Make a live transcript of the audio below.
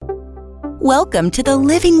Welcome to the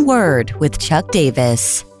Living Word with Chuck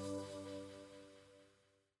Davis.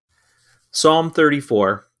 Psalm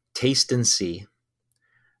 34, Taste and See.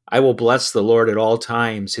 I will bless the Lord at all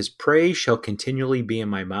times. His praise shall continually be in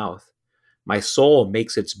my mouth. My soul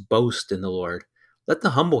makes its boast in the Lord. Let the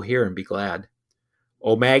humble hear and be glad.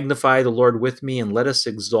 O magnify the Lord with me, and let us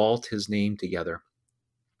exalt his name together.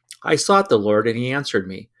 I sought the Lord, and he answered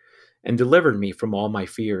me, and delivered me from all my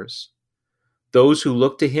fears. Those who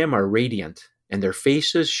look to him are radiant, and their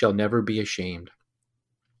faces shall never be ashamed.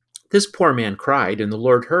 This poor man cried, and the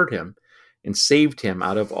Lord heard him, and saved him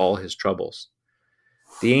out of all his troubles.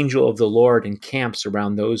 The angel of the Lord encamps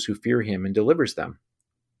around those who fear him and delivers them.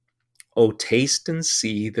 O taste and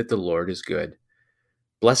see that the Lord is good.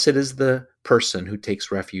 Blessed is the person who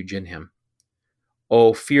takes refuge in him.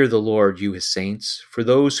 O fear the Lord, you his saints, for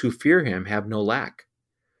those who fear him have no lack.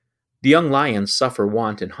 The young lions suffer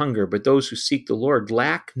want and hunger, but those who seek the Lord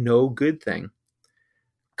lack no good thing.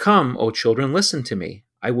 Come, O children, listen to me.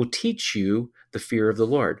 I will teach you the fear of the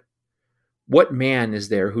Lord. What man is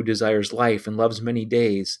there who desires life and loves many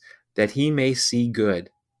days, that he may see good?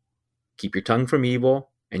 Keep your tongue from evil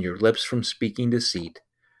and your lips from speaking deceit.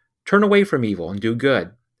 Turn away from evil and do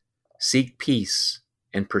good. Seek peace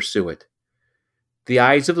and pursue it. The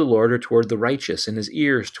eyes of the Lord are toward the righteous, and his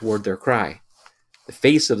ears toward their cry. The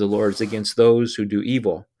face of the Lord is against those who do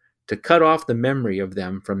evil, to cut off the memory of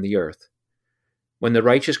them from the earth. When the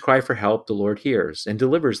righteous cry for help, the Lord hears and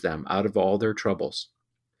delivers them out of all their troubles.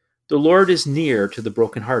 The Lord is near to the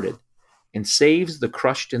brokenhearted and saves the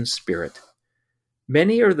crushed in spirit.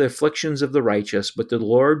 Many are the afflictions of the righteous, but the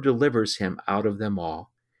Lord delivers him out of them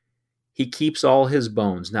all. He keeps all his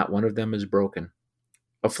bones, not one of them is broken.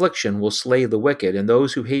 Affliction will slay the wicked, and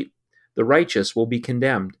those who hate the righteous will be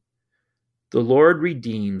condemned. The Lord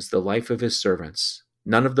redeems the life of his servants.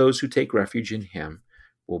 None of those who take refuge in him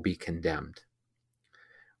will be condemned.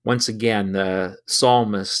 Once again, the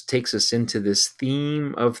psalmist takes us into this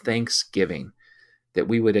theme of thanksgiving, that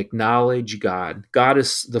we would acknowledge God. God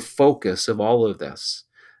is the focus of all of this.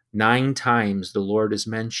 9 times the Lord is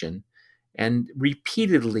mentioned, and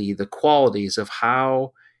repeatedly the qualities of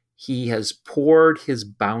how he has poured his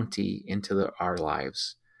bounty into our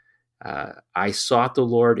lives. I sought the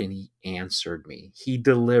Lord, and he answered me. He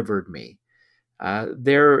delivered me.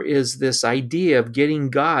 There is this idea of getting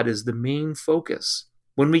God as the main focus.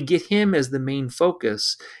 When we get him as the main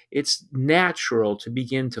focus, it's natural to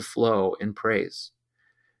begin to flow in praise.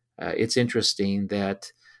 It's interesting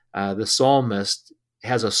that the psalmist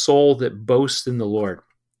has a soul that boasts in the Lord.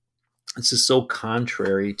 This is so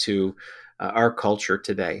contrary to our culture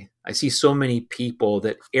today. I see so many people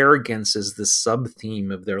that arrogance is the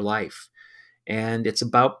sub-theme of their life. And it's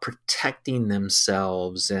about protecting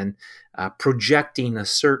themselves and projecting a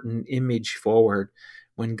certain image forward,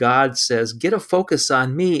 when God says, get a focus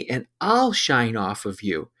on me and I'll shine off of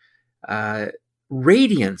you.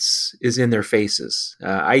 Radiance is in their faces.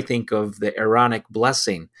 I think of the Aaronic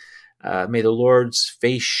blessing. May the Lord's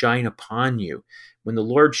face shine upon you. When the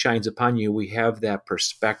Lord shines upon you, we have that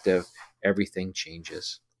perspective. Everything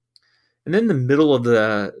changes. And then the middle of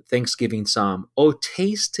the Thanksgiving psalm, oh,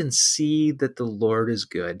 taste and see that the Lord is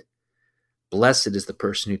good. Blessed is the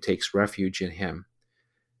person who takes refuge in him.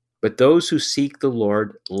 But those who seek the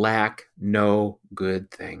Lord lack no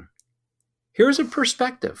good thing. Here's a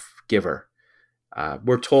perspective giver.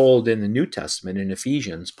 We're told in the New Testament, in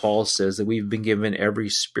Ephesians, Paul says that we've been given every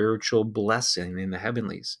spiritual blessing in the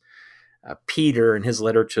heavenlies. Peter, in his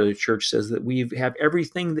letter to the church, says that we have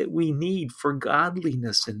everything that we need for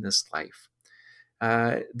godliness in this life.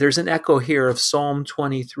 There's an echo here of Psalm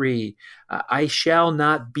 23. I shall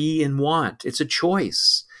not be in want. It's a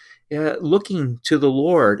choice. Looking to the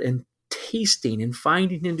Lord and tasting and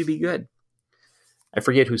finding him to be good. I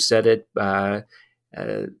forget who said it. A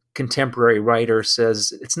contemporary writer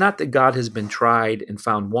says, it's not that God has been tried and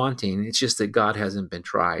found wanting. It's just that God hasn't been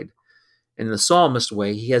tried. In the psalmist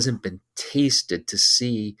way, he hasn't been tasted to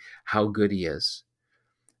see how good he is.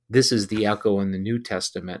 This is the echo in the New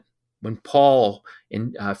Testament. When Paul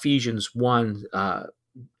in Ephesians 1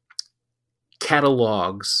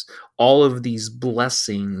 catalogs all of these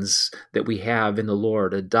blessings that we have in the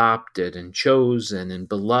Lord, adopted and chosen and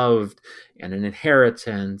beloved and an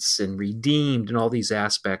inheritance and redeemed and all these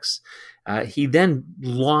aspects, he then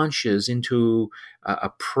launches into a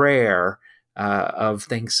prayer of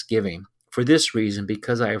thanksgiving. For this reason,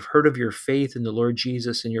 because I have heard of your faith in the Lord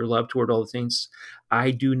Jesus and your love toward all things,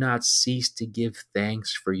 I do not cease to give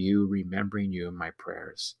thanks for you, remembering you in my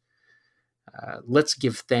prayers. Let's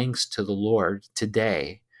give thanks to the Lord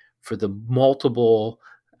today for the multiple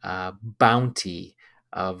bounty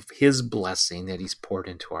of his blessing that he's poured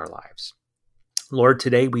into our lives. Lord,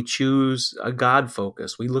 today we choose a God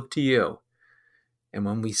focus. We look to you. And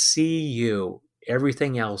when we see you,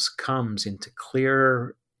 everything else comes into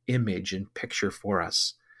clear image and picture for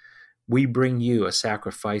us. We bring you a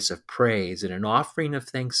sacrifice of praise and an offering of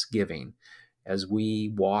thanksgiving as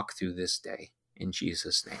we walk through this day. In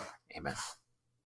Jesus' name, amen.